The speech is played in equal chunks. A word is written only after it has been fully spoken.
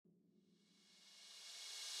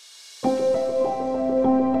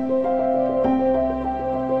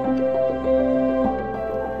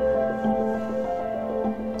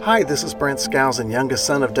Hi, this is Brent Skousen, youngest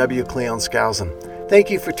son of W. Cleon Skousen. Thank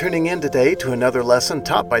you for tuning in today to another lesson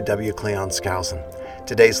taught by W. Cleon Skousen.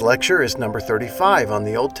 Today's lecture is number 35 on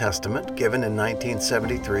the Old Testament, given in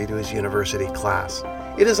 1973 to his university class.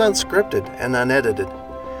 It is unscripted and unedited.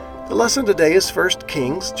 The lesson today is 1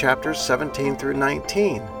 Kings chapters 17 through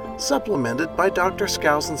 19, supplemented by Dr.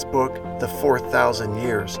 Skousen's book, The 4,000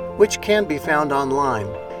 Years, which can be found online.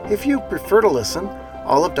 If you prefer to listen,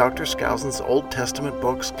 all of Dr. Skousen's Old Testament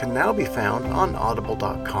books can now be found on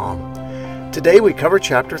audible.com. Today we cover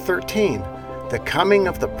chapter 13, The Coming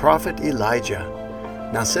of the Prophet Elijah.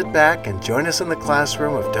 Now sit back and join us in the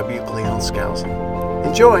classroom of W. Cleon Skousen.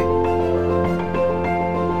 Enjoy!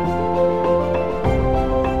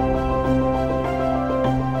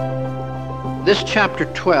 This chapter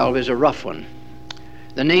 12 is a rough one.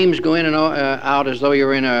 The names go in and out as though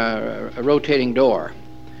you're in a rotating door.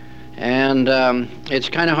 And it's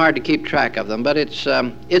kind of hard to keep track of them, but it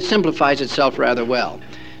simplifies itself rather well.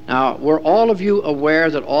 Now, were all of you aware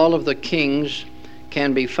that all of the kings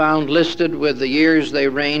can be found listed with the years they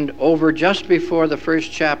reigned over just before the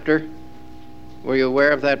first chapter? Were you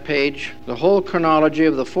aware of that page? The whole chronology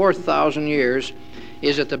of the 4,000 years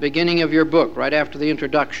is at the beginning of your book, right after the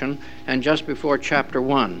introduction and just before chapter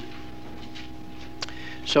 1.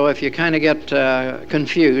 So if you kind of get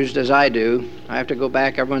confused, as I do, I have to go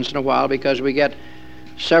back every once in a while because we get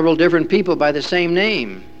several different people by the same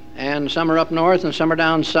name, and some are up north and some are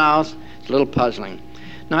down south. It's a little puzzling.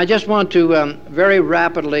 Now I just want to very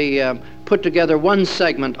rapidly put together one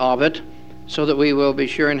segment of it so that we will be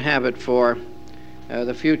sure and have it for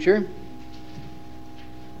the future.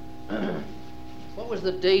 What was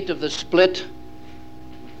the date of the split?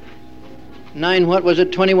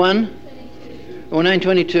 21? Oh,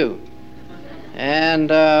 922. And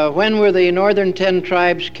when were the northern 10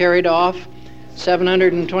 tribes carried off?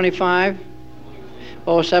 725?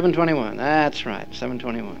 Oh, 721. That's right,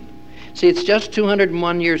 721. See, it's just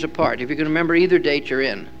 201 years apart. If you can remember either date you're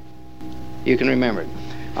in, you can remember it.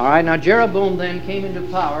 All right, now Jeroboam then came into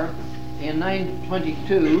power in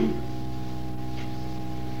 922.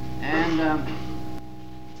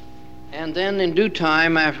 And then in due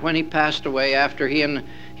time, when he passed away, after he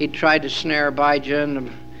tried to snare Abijah,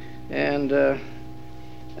 and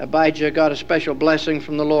Abijah got a special blessing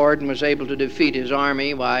from the Lord and was able to defeat his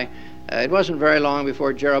army. It wasn't very long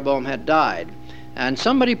before Jeroboam had died. And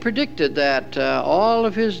somebody predicted that all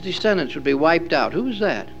of his descendants would be wiped out. Who was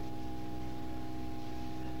that?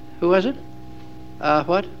 Who was it?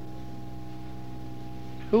 What?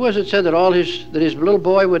 Who was it said that that his little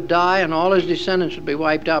boy would die and all his descendants would be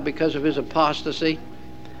wiped out because of his apostasy?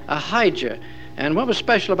 Ahijah. And what was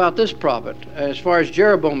special about this prophet as far as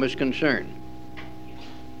Jeroboam was concerned?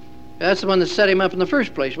 That's the one that set him up in the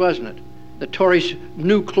first place, wasn't it? That tore his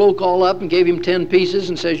new cloak all up and gave him 10 pieces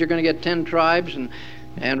and says you're going to get 10 tribes,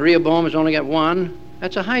 and Rehoboam has only got one.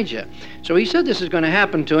 That's Ahijah. So he said this is going to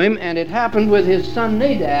happen to him, and it happened with his son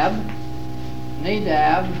Nadab.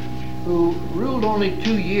 Nadab, who ruled only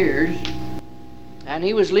 2 years, and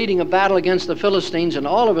he was leading a battle against the Philistines, and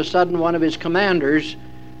all of a sudden one of his commanders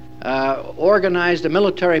organized a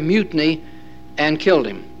military mutiny and killed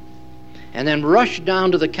him, and then rushed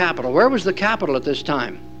down to the capital. Where was the capital at this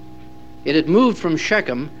time? It had moved from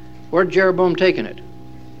Shechem. Where had Jeroboam taken it?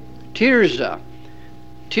 Tirzah.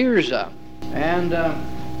 And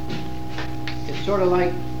it's sort of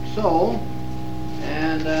like so,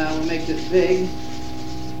 and we'll make this big.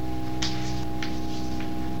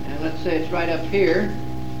 And let's say it's right up here.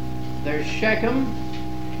 There's Shechem,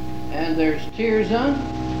 and there's Tirzah,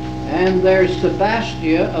 and there's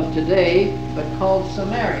Sebastia of today, but called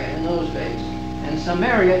Samaria in those days. And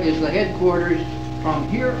Samaria is the headquarters from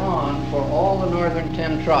here on for all the northern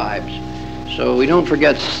 10 tribes. So we don't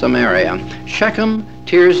forget Samaria. Shechem,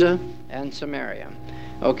 Tirzah, and Samaria.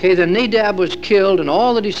 Okay, then Nadab was killed, and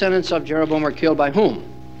all the descendants of Jeroboam were killed by whom?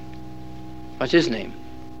 What's his name?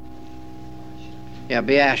 Yeah,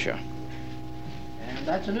 Baasha. And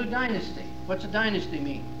that's a new dynasty. What's a dynasty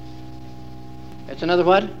mean? It's another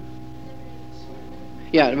what?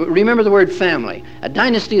 Yeah, remember the word family. A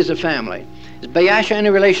dynasty is a family. Is Baasha any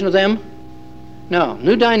relation to them? No.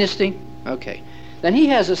 New dynasty? Okay. Then he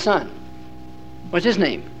has a son. What's his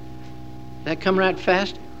name? That come right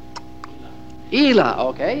fast? Elah.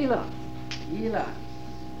 Okay, Elah.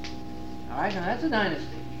 All right, now that's a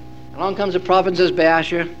dynasty. Along comes a prophet and says,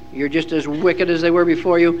 Baasha, you're just as wicked as they were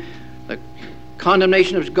before you. The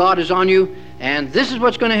condemnation of God is on you, and this is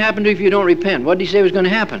what's going to happen to you if you don't repent. What did he say was going to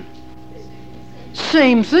happen?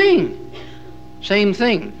 Same thing.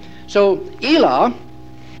 So Elah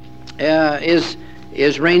is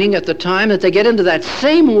is reigning at the time that they get into that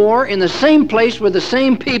same war in the same place with the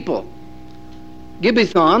same people.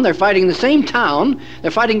 Gibbethon, they're fighting the same town.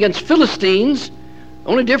 They're fighting against Philistines.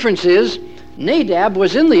 Only difference is Nadab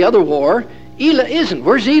was in the other war. Elah isn't.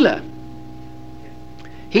 Where's Elah?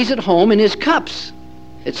 He's at home in his cups.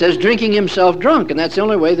 It says drinking himself drunk, and that's the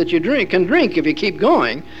only way that you can drink if you keep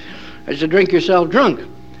going, is to drink yourself drunk.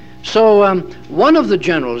 So one of the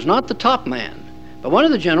generals, not the top man, but one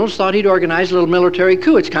of the generals thought he'd organize a little military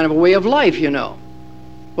coup. It's kind of a way of life, you know.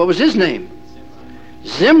 What was his name?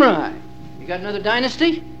 Zimri. You got another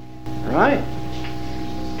dynasty? All right.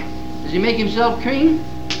 Does he make himself king?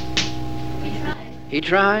 He tried. He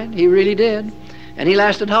tried. He really did. And he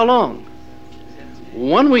lasted how long?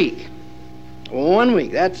 1 week. 1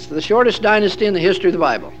 week. That's the shortest dynasty in the history of the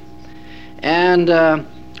Bible. And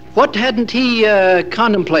what hadn't he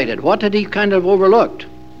contemplated? What had he kind of overlooked?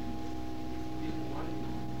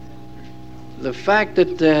 The fact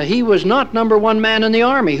that he was not number one man in the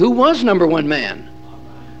army. Who was number one man?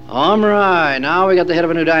 Omri. Now we got the head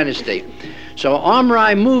of a new dynasty. So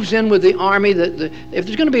Omri moves in with the army. If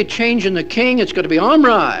there's going to be a change in the king, it's going to be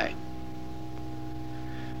Omri.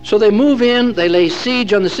 So they move in, they lay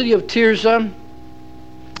siege on the city of Tirzah,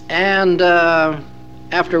 and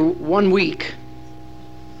after 1 week,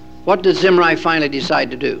 what did Zimri finally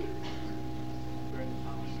decide to do?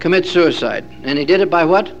 Commit suicide. And he did it by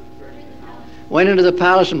what? Went into the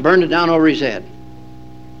palace and burned it down over his head.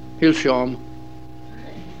 He'll show him.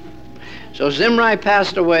 So Zimri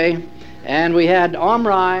passed away, and we had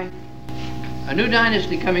Omri, a new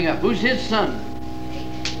dynasty coming up. Who's his son?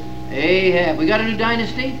 Ahab. We got a new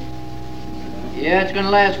dynasty? Yeah, it's going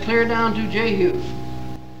to last clear down to Jehu.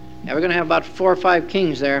 Now we're going to have about 4 or 5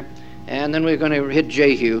 kings there, and then we're going to hit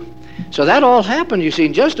Jehu. So that all happened, you see,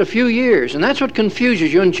 in just a few years, and that's what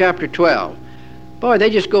confuses you in chapter 12. Boy, they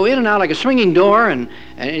just go in and out like a swinging door, and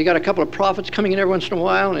you got a couple of prophets coming in every once in a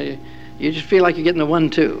while, and you just feel like you're getting the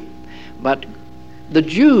 1-2. But the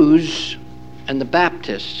Jews and the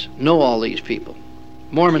Baptists know all these people.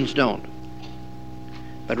 Mormons don't.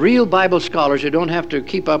 But real Bible scholars who don't have to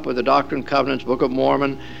keep up with the Doctrine and Covenants, Book of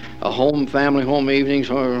Mormon, family home evenings,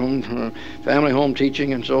 family home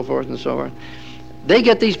teaching, and so forth and so on, they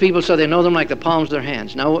get these people so they know them like the palms of their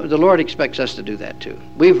hands. Now, the Lord expects us to do that too.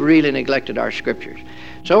 We've really neglected our scriptures.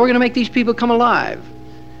 So we're going to make these people come alive.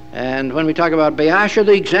 And when we talk about Baasha,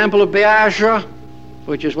 the example of Baasha,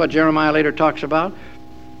 which is what Jeremiah later talks about,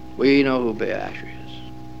 we know who Baasha is.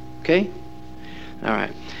 Okay? All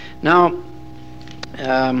right. Now,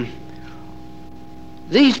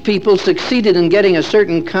 these people succeeded in getting a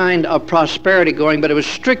certain kind of prosperity going, but it was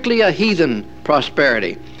strictly a heathen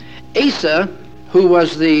prosperity. Asa, who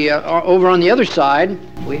was the over on the other side,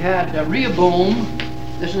 we had Rehoboam.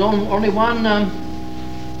 This is only one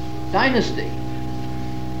dynasty.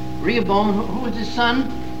 Rehoboam, who was his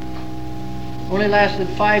son? Only lasted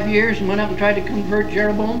 5 years and went up and tried to convert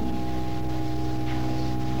Jeroboam.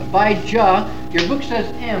 Abijah, your book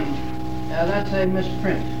says M. That's a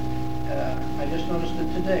misprint. I just noticed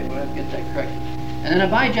it today. We'll have to get that corrected. And then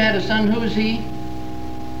Abijah had a son. Who was he?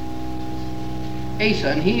 Asa,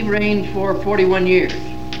 and he reigned for 41 years.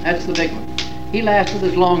 That's the big one. He lasted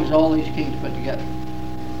as long as all these kings put together,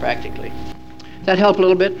 practically. That help a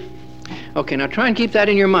little bit? Okay, now try and keep that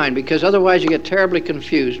in your mind, because otherwise you get terribly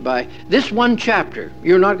confused by this one chapter.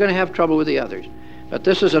 You're not going to have trouble with the others. But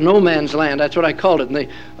this is a no man's land. That's what I called it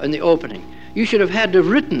in the opening. You should have had to have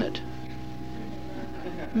written it.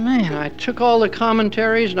 Man, I took all the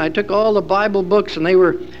commentaries and I took all the Bible books, and they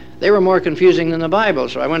were more confusing than the Bible.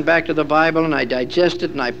 So I went back to the Bible and I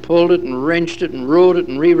digested and I pulled it and wrenched it and wrote it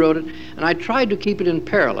and rewrote it, and I tried to keep it in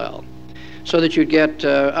parallel so that you'd get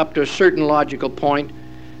up to a certain logical point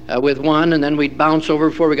with one, and then we'd bounce over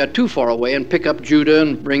before we got too far away and pick up Judah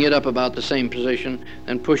and bring it up about the same position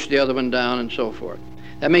and push the other one down and so forth.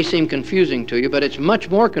 That may seem confusing to you, but it's much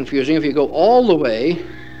more confusing if you go all the way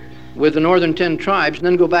with the northern 10 tribes and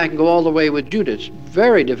then go back and go all the way with Judah. It's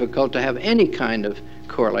very difficult to have any kind of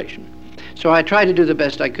correlation. So I tried to do the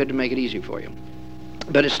best I could to make it easy for you.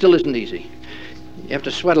 But it still isn't easy. You have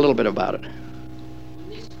to sweat a little bit about it.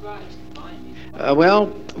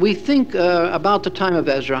 Well, we think about the time of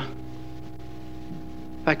Ezra.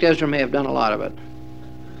 In fact, Ezra may have done a lot of it.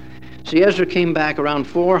 See, Ezra came back around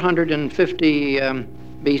 450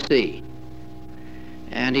 BC.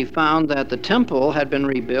 And he found that the temple had been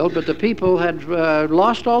rebuilt, but the people had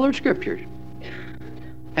lost all their scriptures.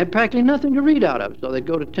 Had practically nothing to read out of. So they'd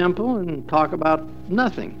go to temple and talk about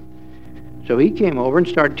nothing. So he came over and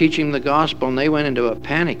started teaching the gospel, and they went into a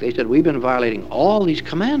panic. They said, we've been violating all these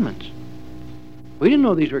commandments. We didn't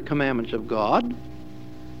know these were commandments of God.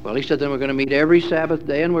 Well, he said, then we're going to meet every Sabbath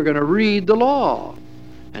day and we're going to read the law.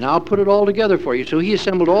 And I'll put it all together for you. So he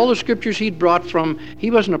assembled all the scriptures he'd brought from, he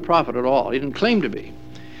wasn't a prophet at all. He didn't claim to be.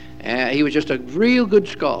 He was just a real good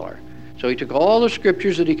scholar. So he took all the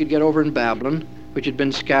scriptures that he could get over in Babylon, which had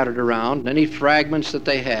been scattered around, any fragments that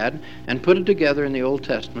they had, and put it together in the Old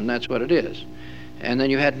Testament. That's what it is. And then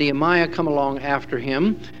you had Nehemiah come along after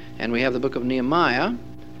him, and we have the book of Nehemiah,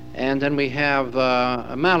 and then we have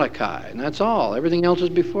Malachi, and that's all. Everything else is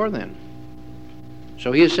before then.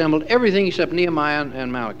 So he assembled everything except Nehemiah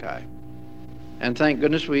and Malachi. And thank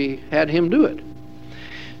goodness we had him do it.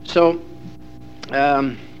 So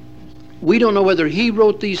we don't know whether he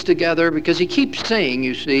wrote these together, because he keeps saying,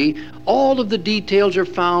 you see, all of the details are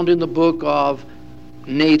found in the book of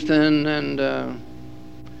Nathan and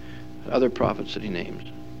other prophets that he names.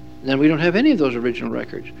 And then we don't have any of those original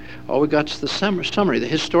records. All we got is the summary, the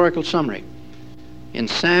historical summary. In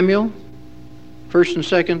Samuel, 1st and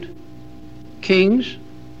 2nd Kings,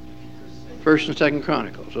 1st and 2nd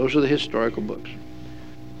Chronicles. Those are the historical books.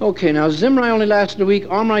 Okay, now Zimri only lasted a week.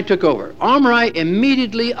 Omri took over. Omri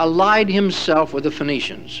immediately allied himself with the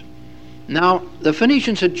Phoenicians. Now, the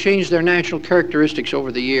Phoenicians had changed their national characteristics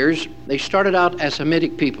over the years. They started out as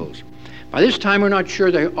Hamitic peoples. By this time, we're not sure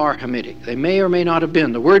they are Hamitic. They may or may not have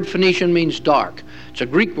been. The word Phoenician means dark. It's a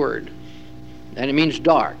Greek word, and it means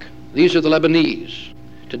dark. These are the Lebanese.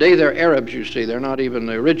 Today they're Arabs, you see. They're not even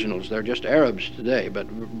the originals. They're just Arabs today, but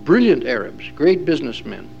brilliant Arabs, great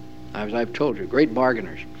businessmen, as I've told you, great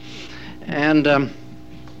bargainers. And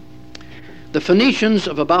the Phoenicians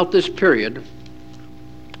of about this period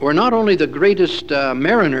were not only the greatest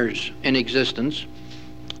mariners in existence.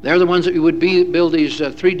 They're the ones that would build these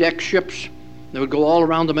 3-deck ships that would go all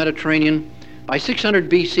around the Mediterranean. By 600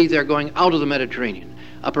 BC, they're going out of the Mediterranean,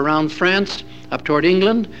 up around France, up toward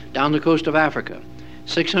England, down the coast of Africa.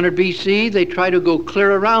 600 BC, they try to go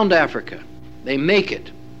clear around Africa. They make it.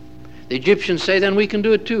 The Egyptians say, then we can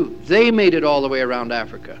do it too. They made it all the way around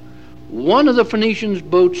Africa. One of the Phoenicians'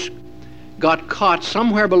 boats got caught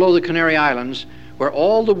somewhere below the Canary Islands, where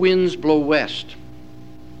all the winds blow west.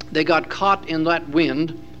 They got caught in that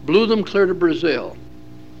wind, blew them clear to Brazil.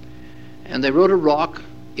 And they wrote a rock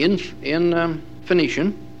in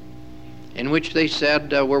Phoenician, in which they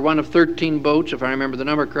said, we're one of 13 boats, if I remember the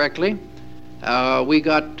number correctly. We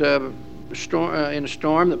got in a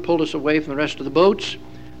storm that pulled us away from the rest of the boats.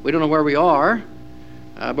 We don't know where we are,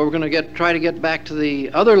 but we're going to try to get back to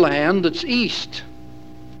the other land that's east.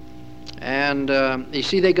 And you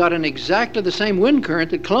see, they got in exactly the same wind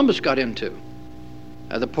current that Columbus got into.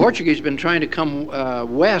 The Portuguese have been trying to come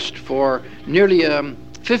west for nearly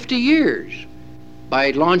 50 years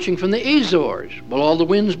by launching from the Azores. Well, all the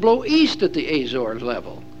winds blow east at the Azores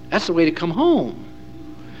level. That's the way to come home.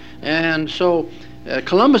 And so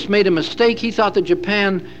Columbus made a mistake. He thought that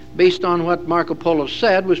Japan, based on what Marco Polo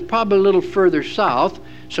said, was probably a little further south,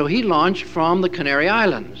 so he launched from the Canary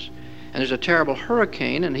Islands. And there's a terrible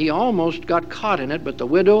hurricane, and he almost got caught in it, but the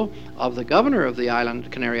widow of the governor of the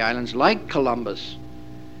Canary Islands liked Columbus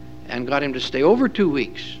and got him to stay over 2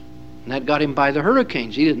 weeks. And that got him by the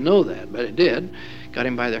hurricanes. He didn't know that, but it did. Got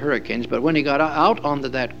him by the hurricanes. But when he got out onto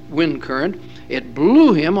that wind current, it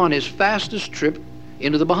blew him on his fastest trip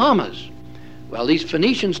into the Bahamas. Well, these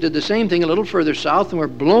Phoenicians did the same thing a little further south and were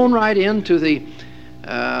blown right into the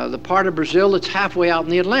part of Brazil that's halfway out in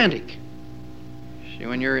the Atlantic. See,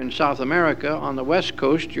 when you're in South America on the west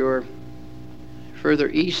coast, you're further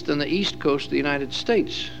east than the east coast of the United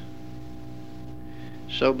States.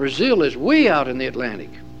 So Brazil is way out in the Atlantic.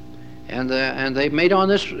 And they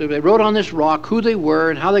wrote on this rock who they were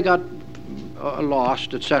and how they got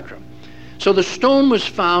lost, etc. So the stone was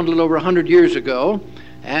found a little over 100 years ago,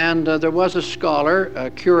 and there was a scholar, a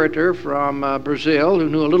curator from Brazil, who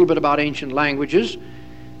knew a little bit about ancient languages.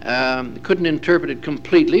 Couldn't interpret it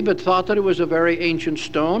completely, but thought that it was a very ancient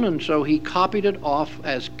stone, and so he copied it off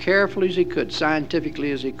as carefully as he could,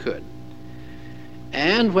 scientifically as he could.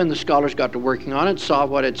 And when the scholars got to working on it, saw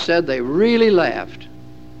what it said, they really laughed.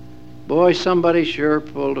 Boy, somebody sure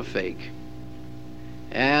pulled a fake.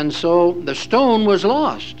 And so the stone was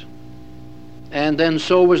lost. And then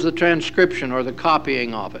so was the transcription or the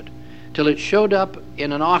copying of it, till it showed up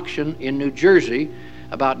in an auction in New Jersey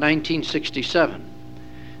about 1967.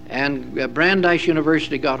 And Brandeis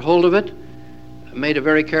University got hold of it, made a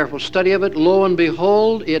very careful study of it. Lo and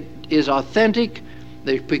behold, it is authentic.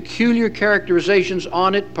 The peculiar characterizations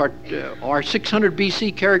on it are 600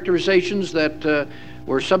 BC characterizations that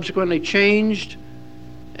were subsequently changed,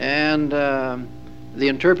 and the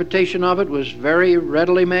interpretation of it was very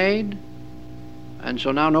readily made. And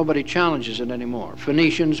so now nobody challenges it anymore.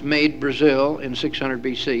 Phoenicians made Brazil in 600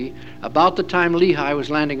 BC, about the time Lehi was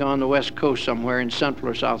landing on the west coast somewhere in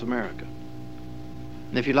Central or South America.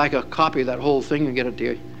 And if you'd like a copy of that whole thing, you get it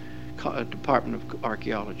at the Department of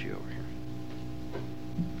Archaeology over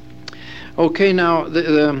here. Okay, now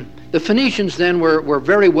the Phoenicians then were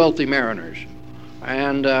very wealthy mariners.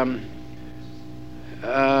 And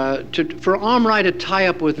for Omri to tie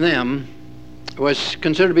up with them was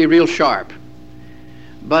considered to be real sharp.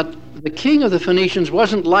 But the king of the Phoenicians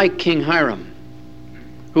wasn't like King Hiram,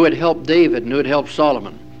 who had helped David and who had helped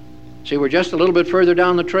Solomon. See, we're just a little bit further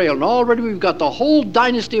down the trail, and already we've got the whole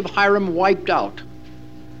dynasty of Hiram wiped out.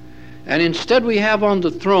 And instead we have on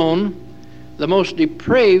the throne the most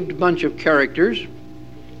depraved bunch of characters,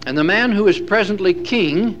 and the man who is presently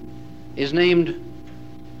king is named,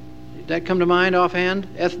 did that come to mind offhand?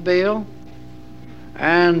 Ethbaal.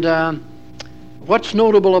 And what's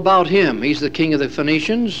notable about him? He's the king of the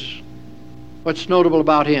Phoenicians. What's notable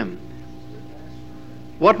about him?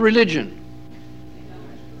 What religion?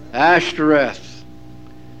 Ashtoreth.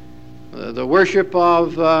 The worship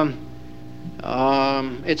of,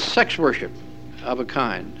 it's sex worship of a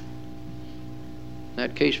kind. In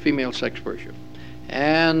that case, female sex worship.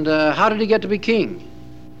 And how did he get to be king?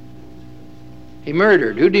 He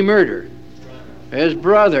murdered. Who did he murder? His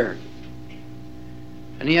brother.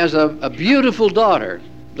 And he has a beautiful daughter,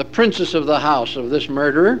 the princess of the house of this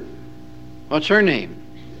murderer. What's her name?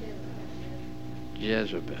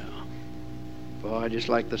 Jezebel. Boy, just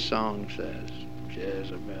like the song says,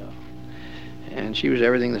 Jezebel. And she was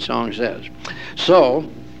everything the song says. So,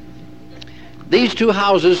 these two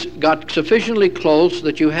houses got sufficiently close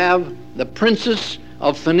that you have the princess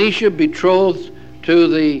of Phoenicia betrothed to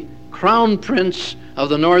the crown prince of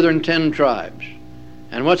the northern 10 tribes.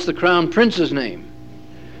 And what's the crown prince's name?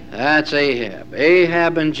 That's Ahab.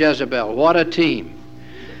 Ahab and Jezebel. What a team.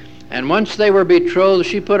 And once they were betrothed,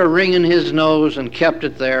 she put a ring in his nose and kept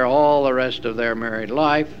it there all the rest of their married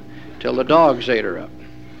life till the dogs ate her up.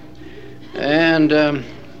 And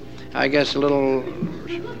I guess a little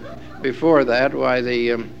before that, why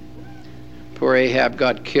the poor Ahab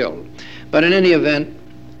got killed. But in any event,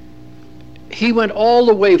 he went all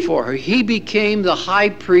the way for her. He became the high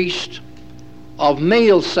priest of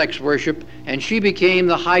male sex worship, and she became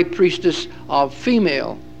the high priestess of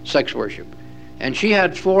female sex worship. And she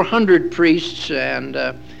had 400 priests, and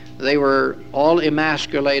they were all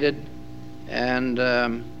emasculated and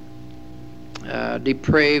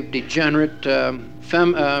depraved, degenerate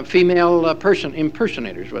female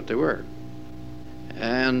impersonators, what they were.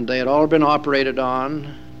 And they had all been operated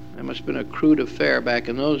on. It must have been a crude affair back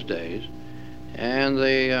in those days. And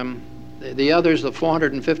the others, the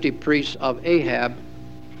 450 priests of Ahab,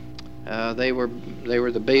 they were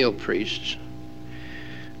the Baal priests.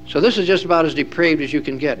 So this is just about as depraved as you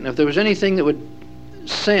can get. And if there was anything that would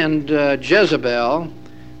send Jezebel,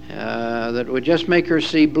 that would just make her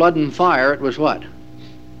see blood and fire, it was what?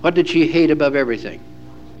 What did she hate above everything?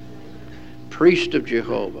 Priest of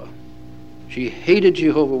Jehovah. She hated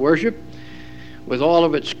Jehovah worship with all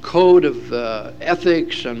of its code of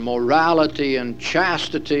ethics and morality and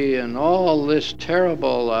chastity and all this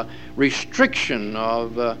terrible restriction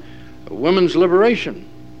of women's liberation.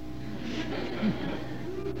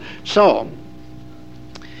 So,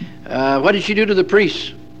 what did she do to the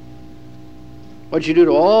priests? What did she do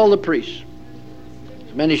to all the priests?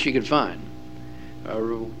 As many as she could find.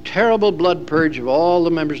 A terrible blood purge of all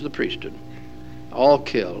the members of the priesthood. All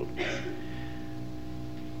killed.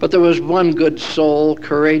 But there was one good soul,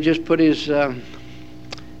 courageous, put his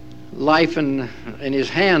life in his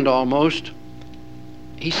hand almost.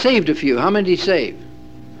 He saved a few. How many did he save?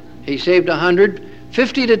 He saved 100.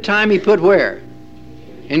 50 at a time he put where?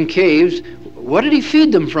 In caves. What did he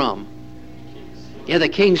feed them from? Yeah, the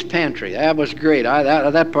king's pantry. That was great.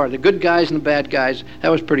 That part, the good guys and the bad guys, that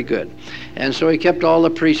was pretty good. And so he kept all the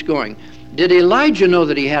priests going. Did Elijah know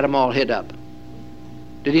that he had them all hid up?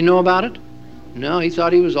 Did he know about it? No, he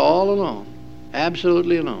thought he was all alone.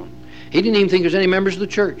 Absolutely alone. He didn't even think there was any members of the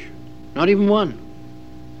church. Not even one.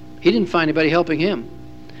 He didn't find anybody helping him.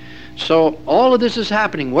 So all of this is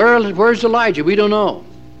happening. Where's Elijah? We don't know.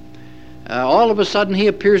 All of a sudden he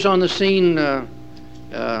appears on the scene out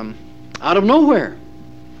of nowhere.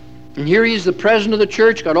 And here he is, the president of the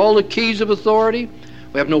church, got all the keys of authority.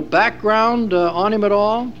 We have no background on him at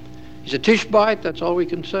all. He's a Tishbite, that's all we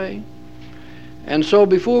can say. And so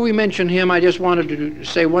before we mention him, I just wanted to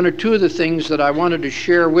say one or two of the things that I wanted to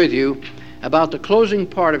share with you about the closing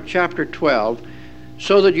part of chapter 12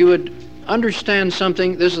 so that you would understand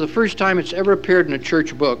something. This is the first time it's ever appeared in a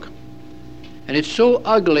church book. And it's so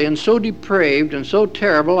ugly and so depraved and so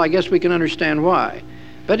terrible, I guess we can understand why.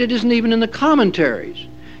 But it isn't even in the commentaries.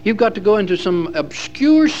 You've got to go into some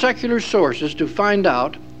obscure secular sources to find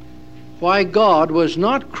out why God was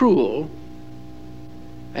not cruel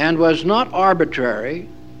and was not arbitrary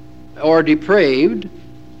or depraved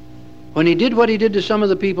when he did what he did to some of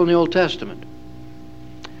the people in the Old Testament.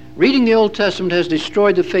 Reading the Old Testament has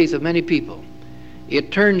destroyed the faith of many people. It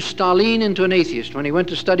turned Stalin into an atheist. When he went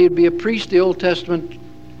to study to be a priest, the Old Testament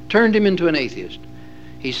turned him into an atheist.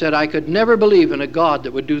 He said, I could never believe in a God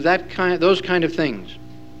that would do those kind of things.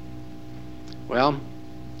 Well,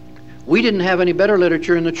 we didn't have any better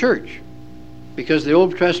literature in the church because the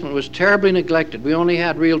Old Testament was terribly neglected. We only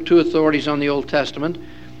had real two authorities on the Old Testament,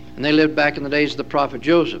 and they lived back in the days of the prophet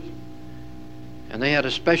Joseph. And they had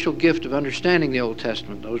a special gift of understanding the Old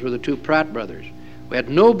Testament. Those were the two Pratt brothers. We had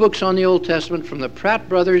no books on the Old Testament from the Pratt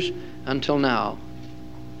brothers until now.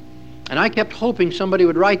 And I kept hoping somebody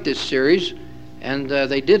would write this series, and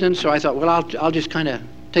they didn't, so I thought, well, I'll just kind of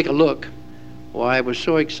take a look. Why, it was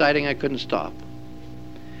so exciting I couldn't stop.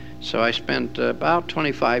 So I spent about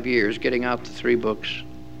 25 years getting out the 3 books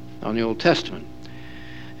on the Old Testament.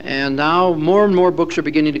 And now more and more books are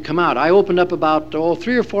beginning to come out. I opened up about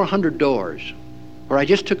 300 or 400 doors where I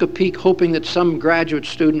just took a peek hoping that some graduate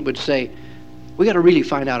student would say, we got to really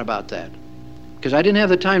find out about that. Because I didn't have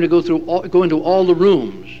the time to go into all the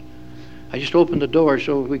rooms. I just opened the door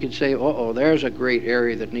so we could say, uh-oh, there's a great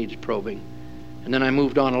area that needs probing. And then I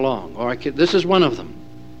moved on along. This is one of them,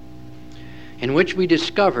 in which we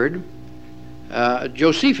discovered,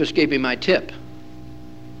 Josephus gave me my tip,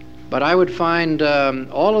 but I would find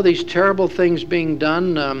all of these terrible things being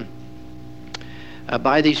done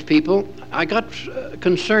by these people. I got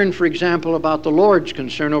concerned, for example, about the Lord's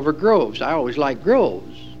concern over groves. I always liked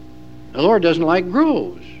groves. The Lord doesn't like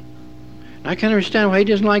groves. And I can't understand why he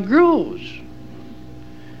doesn't like groves,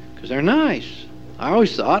 because they're nice, I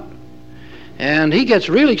always thought. And he gets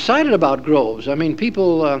really excited about groves. I mean,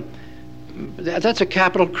 people, that's a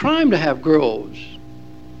capital crime to have groves.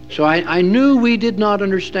 So I knew we did not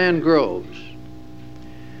understand groves.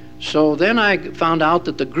 So then I found out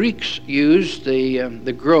that the Greeks used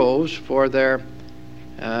the groves for their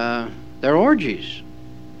orgies.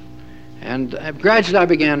 And gradually I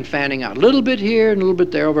began fanning out, a little bit here and a little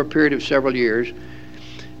bit there over a period of several years.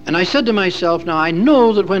 And I said to myself, now I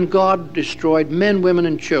know that when God destroyed men, women,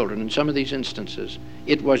 and children in some of these instances,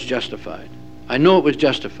 it was justified. I know it was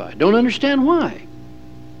justified. Don't understand why.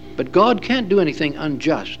 But God can't do anything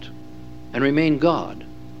unjust and remain God.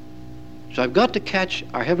 So I've got to catch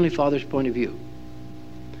our Heavenly Father's point of view.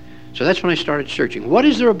 So that's when I started searching. What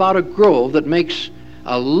is there about a grove that makes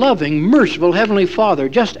a loving, merciful Heavenly Father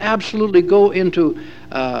just absolutely go into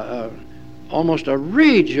almost a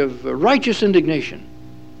rage of righteous indignation?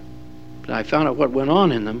 But I found out what went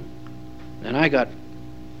on in them, and I got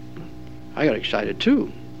excited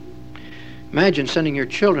too. Imagine sending your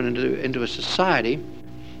children into a society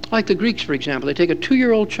like the Greeks, for example. They take a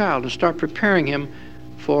 2-year-old child and start preparing him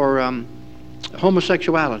for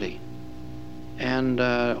homosexuality and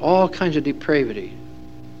all kinds of depravity.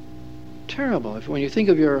 Terrible. When you think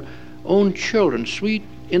of your own children, sweet,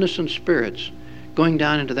 innocent spirits, going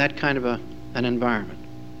down into that kind of an environment.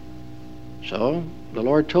 So the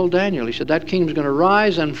Lord told Daniel, he said, that kingdom's going to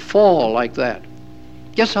rise and fall like that.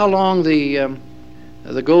 Guess how long the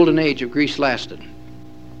golden age of Greece lasted?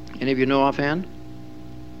 Any of you know offhand?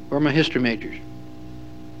 Where are my history majors?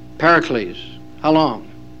 Pericles. How long?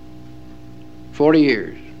 40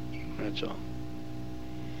 years. That's all.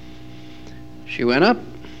 She went up,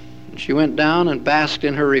 and she went down and basked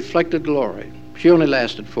in her reflected glory. She only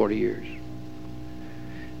lasted 40 years.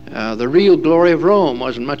 The real glory of Rome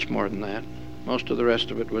wasn't much more than that. Most of the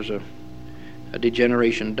rest of it was a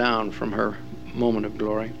degeneration down from her moment of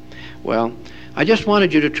glory. Well, I just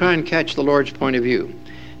wanted you to try and catch the Lord's point of view.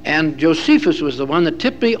 And Josephus was the one that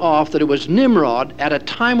tipped me off that it was Nimrod at a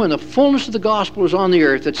time when the fullness of the gospel was on the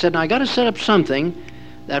earth that said, now I got to set up something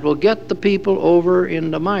that will get the people over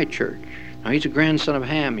into my church. Now he's a grandson of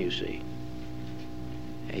Ham, you see.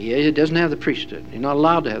 He doesn't have the priesthood. He's not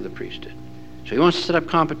allowed to have the priesthood. So he wants to set up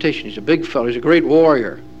competition. He's a big fellow. He's a great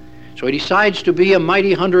warrior. So he decides to be a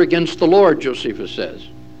mighty hunter against the Lord, Josephus says.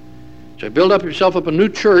 So he built up himself up a new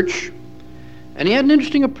church, and he had an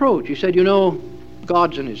interesting approach. He said, you know,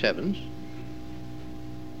 God's in his heavens,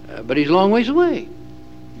 but he's a long ways away.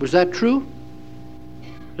 Was that true?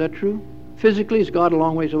 Is that true? Physically, is God a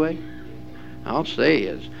long ways away? I'll say he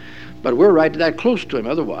is. But we're right that close to him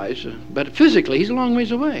otherwise. But physically, he's a long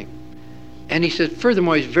ways away. And he said,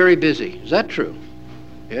 furthermore, he's very busy. Is that true?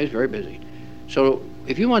 Yeah, he's very busy. So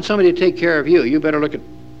if you want somebody to take care of you, you better look at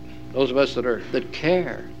Those of us that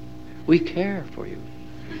care, we care for you.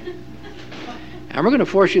 And we're going to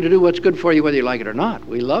force you to do what's good for you whether you like it or not.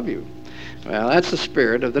 We love you. Well, that's the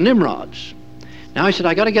spirit of the Nimrods. Now he said,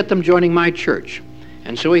 I got to get them joining my church.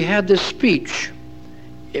 And so he had this speech,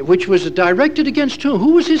 which was directed against whom?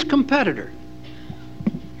 Who was his competitor?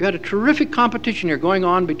 You had a terrific competition here going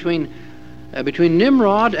on between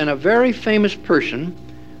Nimrod and a very famous person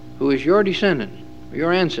who is your descendant,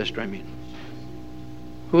 your ancestor, I mean.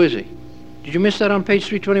 Who is he? Did you miss that on page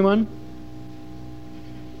 321?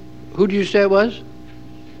 Who did you say it was?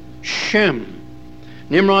 Shem.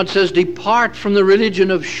 Nimrod says, depart from the religion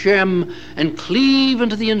of Shem and cleave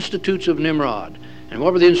into the institutes of Nimrod. And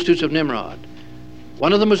what were the institutes of Nimrod?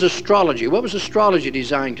 One of them was astrology. What was astrology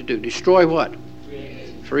designed to do? Destroy what?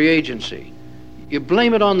 Free agency. You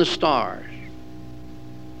blame it on the stars.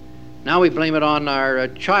 Now we blame it on our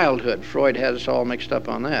childhood. Freud has us all mixed up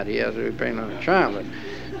on that. He has to blame it on our childhood.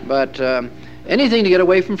 But anything to get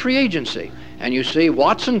away from free agency. And you see,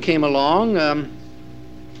 Watson came along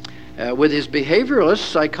with his behavioralist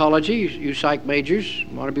psychology. You psych majors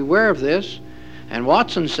want to be aware of this. And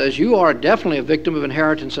Watson says, you are definitely a victim of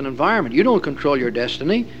inheritance and environment. You don't control your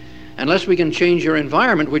destiny. Unless we can change your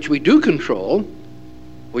environment, which we do control,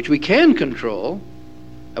 which we can control,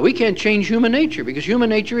 we can't change human nature, because human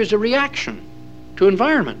nature is a reaction to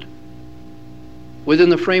environment within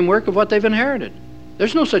the framework of what they've inherited.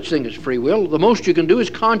 There's no such thing as free will. The most you can do is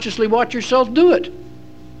consciously watch yourself do it.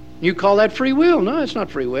 You call that free will? No, it's not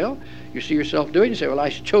free will. You see yourself do it, you say, well, I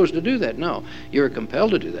chose to do that. No, you're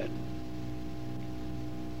compelled to do that.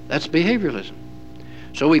 That's behavioralism.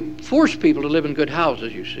 So we force people to live in good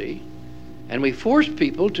houses, you see, and we force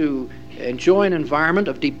people to enjoy an environment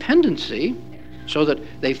of dependency so that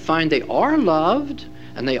they find they are loved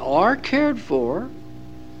and they are cared for,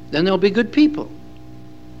 then they'll be good people.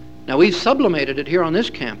 Now, we've sublimated it here on this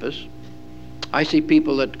campus. I see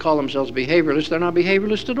people that call themselves behavioralists. They're not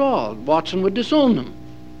behavioralists at all. Watson would disown them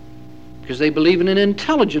because they believe in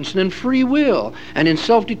intelligence and in free will and in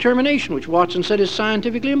self-determination, which Watson said is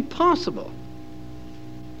scientifically impossible.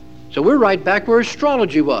 So we're right back where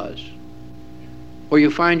astrology was, where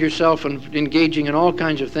you find yourself engaging in all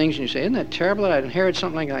kinds of things and you say, isn't that terrible that I'd inherit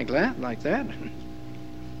something like that?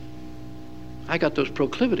 I got those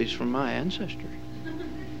proclivities from my ancestors.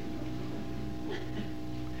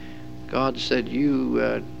 God said,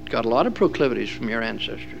 you got a lot of proclivities from your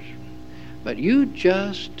ancestors, but you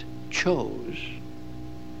just chose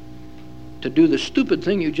to do the stupid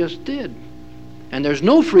thing you just did. And there's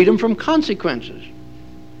no freedom from consequences.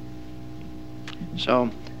 So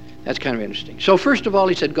that's kind of interesting. So first of all,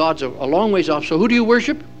 he said God's a long ways off. So who do you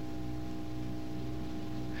worship?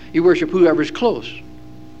 You worship whoever's close.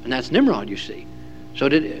 And that's Nimrod, you see. So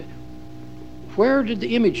where did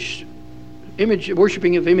the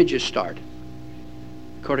worshiping of images start?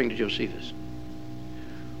 According to Josephus.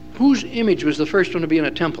 Whose image was the first one to be in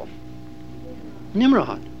a temple?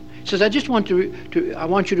 Nimrod. He says, I want you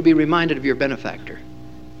to be reminded of your benefactor.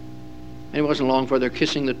 And it wasn't long before they're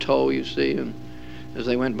kissing the toe, you see, and as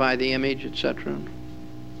they went by the image, etc.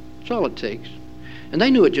 That's all it takes. And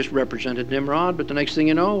they knew it just represented Nimrod, but the next thing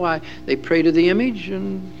you know, why, they pray to the image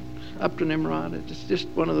and up to Nimrod. It's just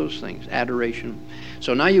one of those things, adoration.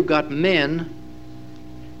 So now you've got men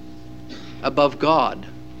above God.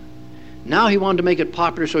 Now he wanted to make it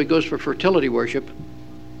popular, so he goes for fertility worship.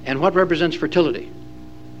 And what represents fertility?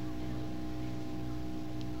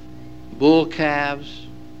 Bull calves,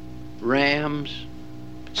 rams,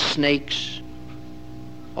 snakes,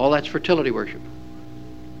 all that's fertility worship.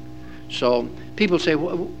 So people say,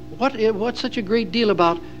 what's such a great deal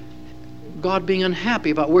about God being unhappy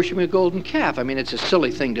about worshiping a golden calf? I mean, it's a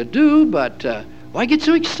silly thing to do, but why get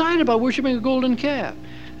so excited about worshiping a golden calf?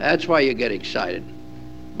 That's why you get excited.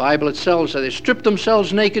 Bible itself says they stripped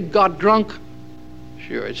themselves naked, got drunk.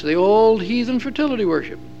 Sure, it's the old heathen fertility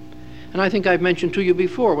worship. And I think I've mentioned to you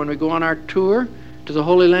before, when we go on our tour to the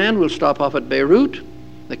Holy Land, we'll stop off at Beirut,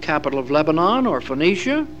 the capital of Lebanon, or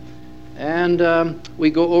Phoenicia, and we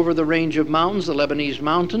go over the range of mountains, the Lebanese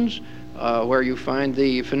mountains, where you find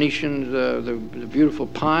the Phoenician, the beautiful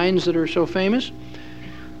pines that are so famous,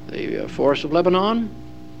 the forest of Lebanon.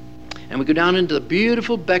 And we go down into the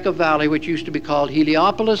beautiful Bekaa Valley, which used to be called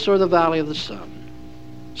Heliopolis, or the Valley of the Sun,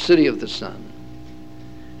 City of the Sun.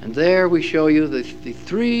 And there we show you the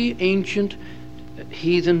three ancient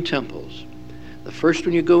heathen temples. The first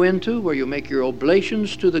one you go into, where you make your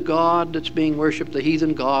oblations to the god that's being worshipped, the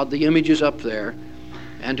heathen god, the image is up there.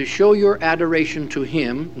 And to show your adoration to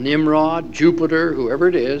him, Nimrod, Jupiter, whoever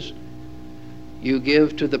it is, you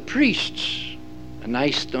give to the priests a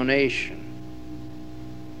nice donation.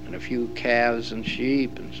 and a few calves and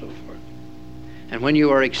sheep and so forth. And when you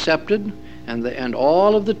are accepted, and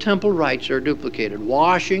all of the temple rites are duplicated,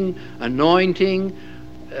 washing, anointing,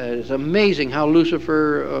 it's amazing how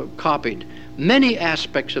Lucifer copied many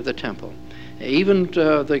aspects of the temple. Even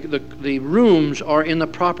the rooms are in the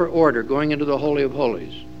proper order, going into the Holy of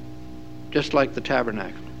Holies, just like the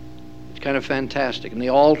tabernacle. It's kind of fantastic. And the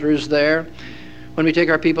altar is there. When we take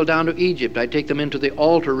our people down to Egypt, I take them into the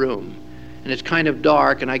altar room. And it's kind of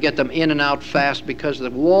dark, and I get them in and out fast because the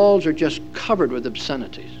walls are just covered with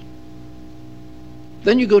obscenities.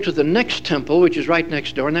 Then you go to the next temple, which is right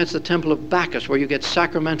next door, and that's the temple of Bacchus, where you get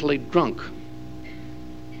sacramentally drunk.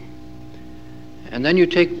 And then you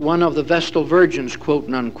take one of the Vestal Virgins, quote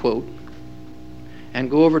and unquote, and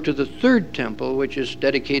go over to the third temple, which is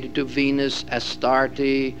dedicated to Venus,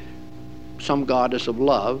 Astarte, some goddess of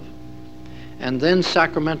love. And then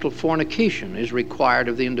sacramental fornication is required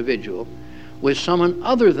of the individual with someone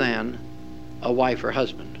other than a wife or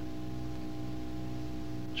husband.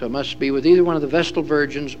 So it must be with either one of the Vestal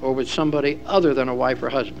Virgins or with somebody other than a wife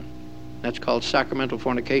or husband. That's called sacramental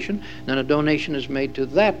fornication. Then a donation is made to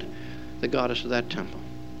that, the goddess of that temple.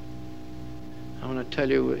 I want to tell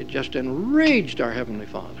you, it just enraged our Heavenly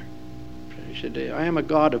Father. He said, I am a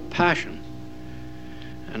God of passion,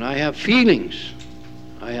 and I have feelings,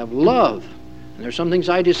 I have love, and there's some things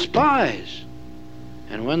I despise.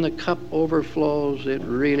 And when the cup overflows, it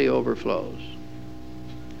really overflows.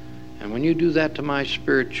 And when you do that to my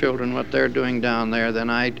spirit children, what they're doing down there, then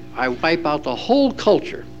I wipe out the whole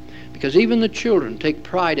culture. Because even the children take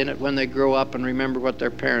pride in it when they grow up and remember what their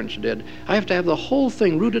parents did. I have to have the whole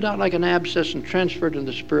thing rooted out like an abscess and transferred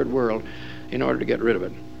into the spirit world in order to get rid of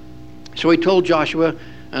it. So he told Joshua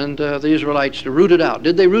and the Israelites to root it out.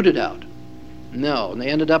 Did they root it out? No. And they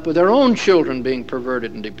ended up with their own children being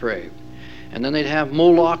perverted and depraved. And then they'd have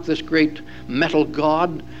Moloch, this great metal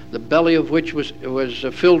god, the belly of which was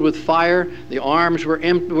filled with fire. The arms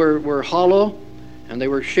were hollow, and they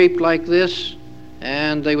were shaped like this.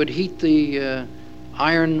 And they would heat the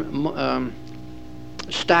iron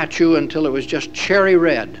statue until it was just cherry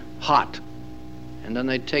red, hot. And then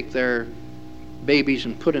they'd take their babies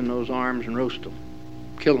and put in those arms and roast them,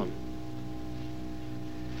 kill them.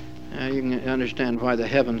 Now you can understand why the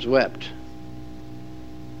heavens wept.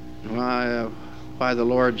 Why the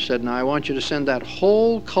Lord said, now I want you to send that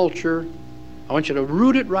whole culture, I want you to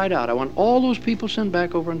root it right out. I want all those people sent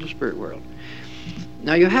back over into the spirit world.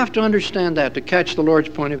 Now you have to understand that to catch the Lord's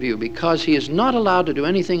point of view, because he is not allowed to do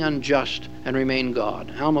anything unjust and remain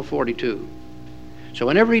God. Alma 42. So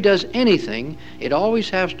whenever he does anything, it always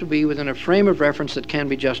has to be within a frame of reference that can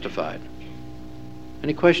be justified.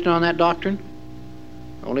 Any question on that doctrine?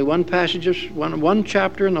 Only one passage of one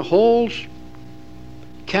chapter in the whole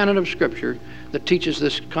canon of Scripture that teaches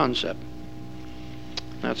this concept.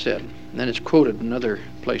 That's it. And then it's quoted in other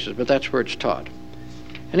places, but that's where it's taught.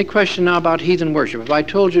 Any question now about heathen worship? If I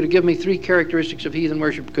told you to give me 3 characteristics of heathen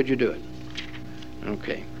worship, could you do it?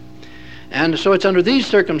 Okay. And so it's under these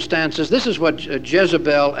circumstances, this is what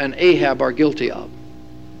Jezebel and Ahab are guilty of.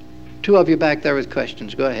 2 of you back there with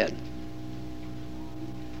questions. Go ahead.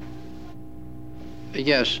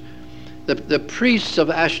 Yes. The priests of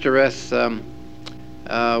Ashtoreth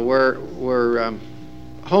were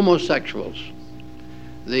homosexuals.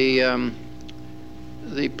 The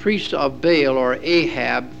priests of Baal, or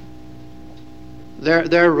Ahab,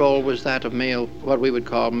 their role was that of male, what we would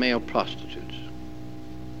call male prostitutes.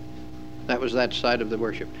 That was that side of the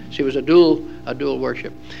worship. See, it was a dual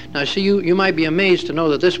worship. Now, see, you might be amazed to know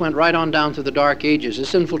that this went right on down through the Dark Ages.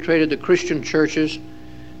 This infiltrated the Christian churches,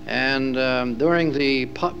 and during the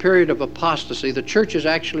period of apostasy, the churches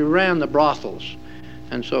actually ran the brothels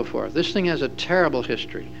and so forth. This thing has a terrible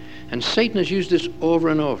history, and Satan has used this over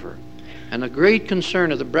and over. And the great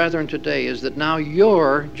concern of the brethren today is that now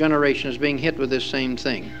your generation is being hit with this same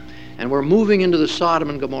thing. And we're moving into the Sodom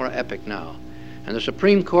and Gomorrah epoch now. And the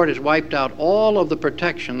Supreme Court has wiped out all of the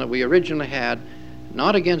protection that we originally had,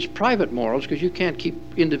 not against private morals, because you can't keep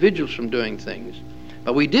individuals from doing things,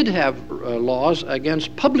 but we did have laws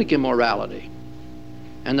against public immorality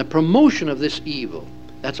and the promotion of this evil.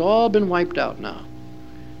 That's all been wiped out now,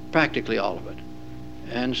 practically all of it.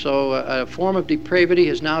 And so a form of depravity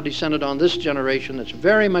has now descended on this generation that's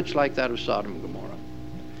very much like that of Sodom and Gomorrah.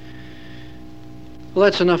 Well,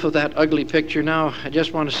 that's enough of that ugly picture. Now, I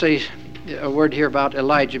just want to say a word here about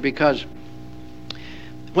Elijah, because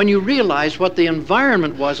when you realize what the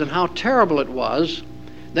environment was and how terrible it was,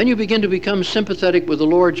 then you begin to become sympathetic with the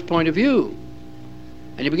Lord's point of view.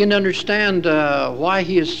 And you begin to understand why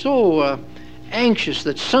he is so anxious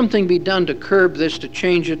that something be done to curb this, to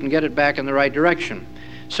change it and get it back in the right direction.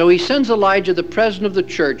 So he sends Elijah, the president of the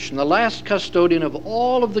church and the last custodian of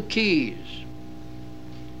all of the keys.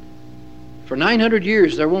 For 900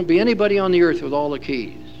 years, there won't be anybody on the earth with all the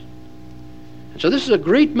keys. And so this is a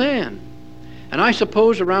great man. And I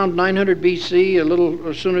suppose around 900 BC, a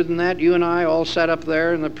little sooner than that, you and I all sat up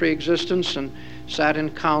there in the pre-existence and sat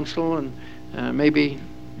in council, and maybe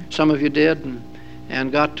some of you did,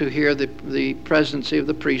 and got to hear the presidency of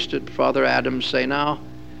the priesthood, Father Adams, say, now,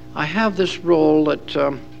 I have this role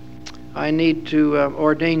that I need to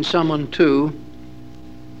ordain someone to.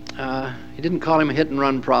 He didn't call him a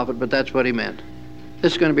hit-and-run prophet, but that's what he meant.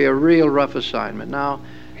 This is going to be a real rough assignment. Now,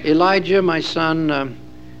 Elijah, my son,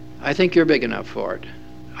 I think you're big enough for it.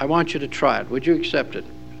 I want you to try it. Would you accept it?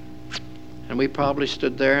 And we probably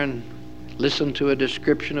stood there and listened to a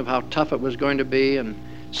description of how tough it was going to be and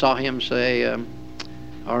saw him say,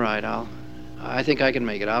 all right, I think I can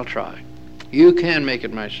make it. I'll try. You can make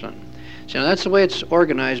it, my son. See, now that's the way it's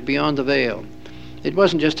organized beyond the veil. It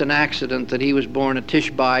wasn't just an accident that he was born a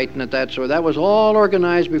Tishbite and at that sort. That was all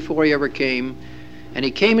organized before he ever came. And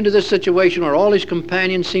he came into this situation where all his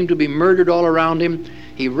companions seemed to be murdered all around him.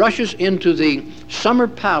 He rushes into the summer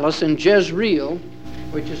palace in Jezreel,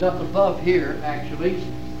 which is up above here, actually,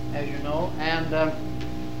 as you know. And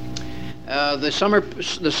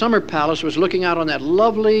the summer palace was looking out on that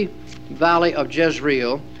lovely valley of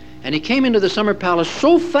Jezreel. And he came into the summer palace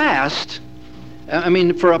so fast,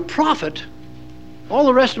 for a prophet, all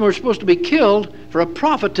the rest of them were supposed to be killed, for a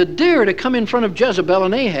prophet to dare to come in front of Jezebel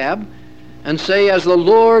and Ahab and say, as the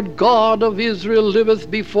Lord God of Israel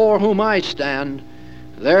liveth before whom I stand,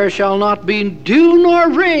 there shall not be dew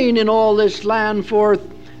nor rain in all this land for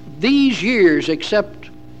these years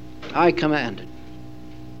except I commanded.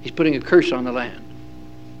 He's putting a curse on the land.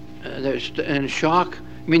 And shock,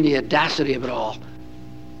 the audacity of it all.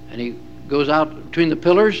 And he goes out between the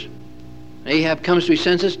pillars. Ahab comes to his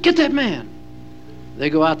senses. Get that man. They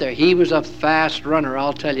go out there. He was a fast runner,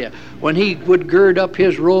 I'll tell you. When he would gird up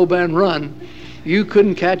his robe and run, you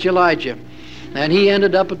couldn't catch Elijah. And he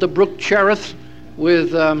ended up at the brook Cherith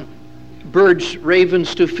with birds,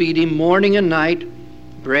 ravens to feed him morning and night,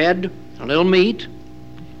 bread, a little meat,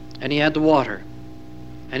 and he had the water.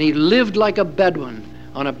 And he lived like a Bedouin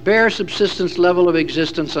on a bare subsistence level of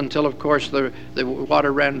existence until, of course, the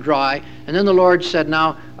water ran dry. And then the Lord said,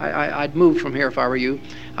 now, I'd move from here if I were you.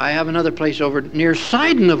 I have another place over near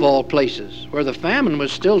Sidon, of all places, where the famine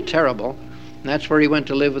was still terrible. And that's where he went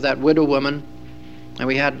to live with that widow woman.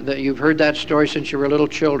 And you've heard that story since you were little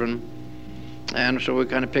children. And so we'll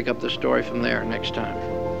kind of pick up the story from there next time.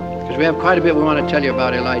 Because we have quite a bit we want to tell you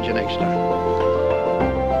about Elijah next time.